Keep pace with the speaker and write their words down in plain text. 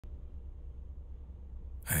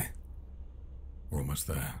we're almost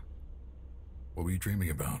there. What were you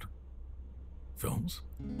dreaming about? Films?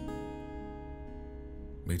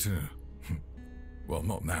 Me too. Well,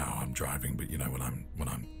 not now, I'm driving, but you know, when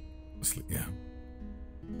I'm asleep, yeah.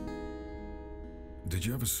 Did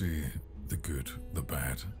you ever see the good, the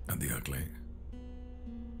bad, and the ugly?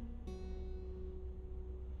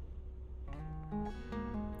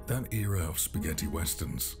 That era of spaghetti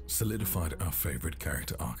westerns solidified our favorite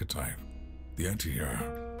character archetype, the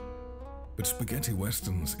anti-hero. But spaghetti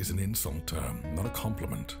westerns is an insult term, not a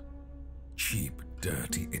compliment. Cheap,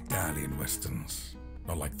 dirty Italian westerns,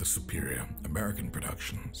 not like the superior American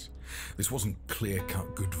productions. This wasn't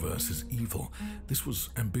clear-cut good versus evil. This was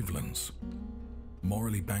ambivalence.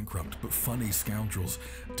 Morally bankrupt but funny scoundrels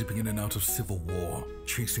dipping in and out of civil war,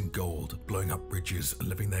 chasing gold, blowing up bridges, and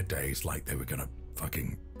living their days like they were gonna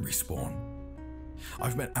fucking respawn.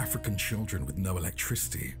 I've met African children with no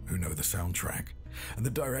electricity who know the soundtrack, and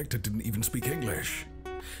the director didn't even speak English.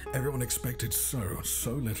 Everyone expected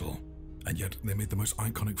so little, and yet they made the most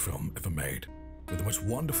iconic film ever made, with the most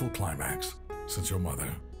wonderful climax since your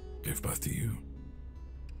mother gave birth to you.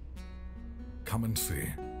 Come and see.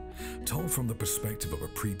 Told from the perspective of a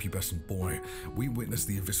prepubescent boy, we witness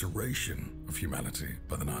the evisceration of humanity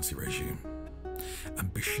by the Nazi regime.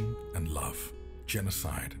 Ambition and love,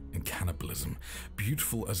 genocide and cannibalism,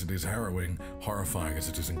 beautiful as it is harrowing, horrifying as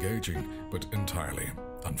it is engaging, but entirely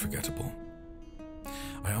unforgettable.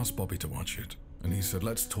 I asked Bobby to watch it, and he said,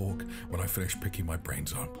 let's talk when I finish picking my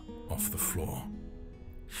brains up off the floor.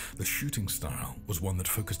 The shooting style was one that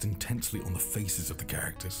focused intensely on the faces of the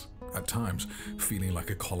characters, at times feeling like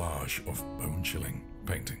a collage of bone-chilling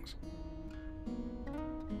paintings.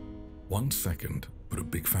 1 second put a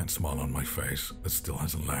big fat smile on my face that still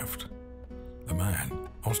hasn't left. A man,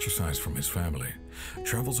 ostracized from his family,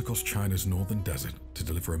 travels across China's northern desert to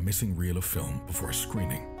deliver a missing reel of film before a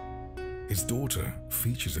screening. His daughter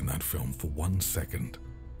features in that film for 1 second,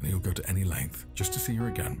 and he'll go to any length just to see her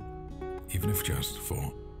again, even if just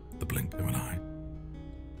for the blink of an eye.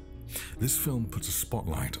 This film puts a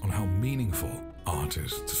spotlight on how meaningful art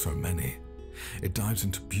is to so many. It dives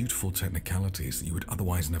into beautiful technicalities that you would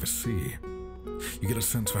otherwise never see. You get a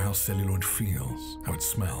sense for how celluloid feels, how it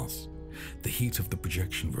smells, the heat of the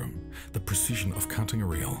projection room, the precision of cutting a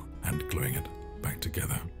reel and gluing it back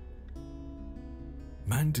together.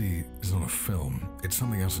 Mandy is not a film, it's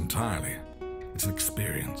something else entirely. It's an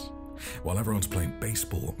experience. While everyone's playing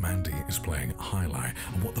baseball, Mandy is playing highlight.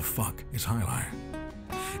 And what the fuck is highlight?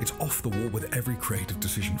 It's off the wall with every creative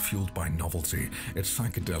decision fueled by novelty. It's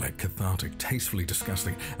psychedelic, cathartic, tastefully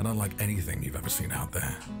disgusting, and unlike anything you've ever seen out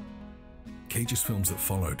there. Cage's films that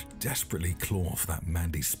followed desperately claw for that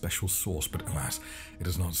Mandy special sauce, but alas, it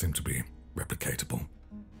does not seem to be replicatable.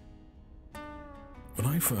 When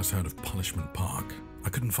I first heard of Punishment Park, I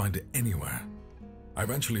couldn't find it anywhere. I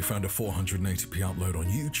eventually found a 480p upload on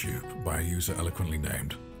YouTube by a user eloquently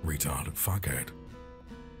named Retard Fuckhead.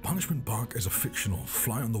 Punishment Park is a fictional,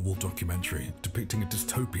 fly-on-the-wall documentary depicting a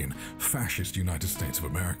dystopian, fascist United States of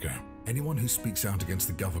America. Anyone who speaks out against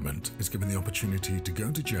the government is given the opportunity to go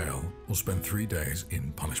to jail or spend 3 days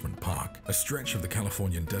in Punishment Park, a stretch of the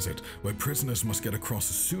Californian desert where prisoners must get across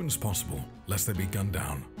as soon as possible lest they be gunned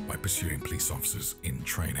down by pursuing police officers in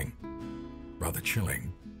training. Rather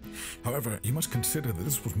chilling. However, you must consider that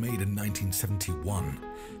this was made in 1971,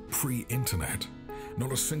 pre-internet.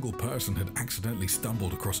 Not a single person had accidentally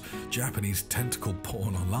stumbled across Japanese tentacle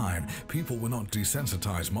porn online. People were not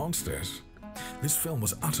desensitized monsters. This film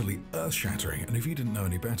was utterly earth-shattering, and if you didn't know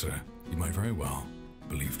any better, you might very well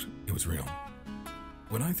believed it was real.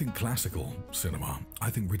 When I think classical cinema, I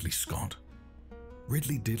think Ridley Scott.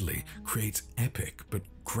 Ridley Diddley creates epic but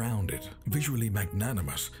grounded, visually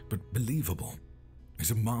magnanimous but believable.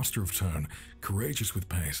 He's a master of tone, courageous with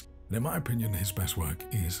pace, and in my opinion, his best work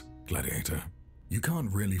is Gladiator. You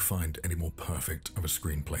can't really find any more perfect of a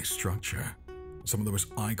screenplay structure. Some of the most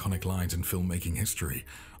iconic lines in filmmaking history,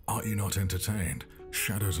 "Are you not entertained?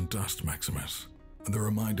 Shadows and dust, Maximus." And the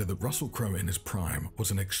reminder that Russell Crowe in his prime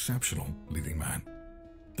was an exceptional leading man.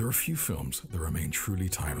 There are few films that remain truly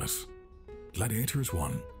timeless. Gladiator is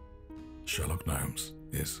one, Sherlock Gnomes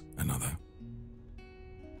is another.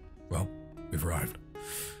 Well, we've arrived.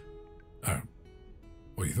 Oh,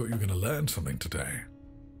 well, you thought you were going to learn something today?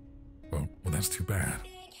 Well, that's too bad.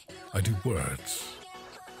 I do words.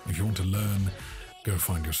 If you want to learn, go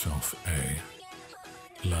find yourself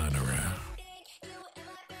a learner.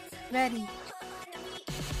 Ready.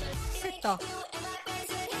 Sit up.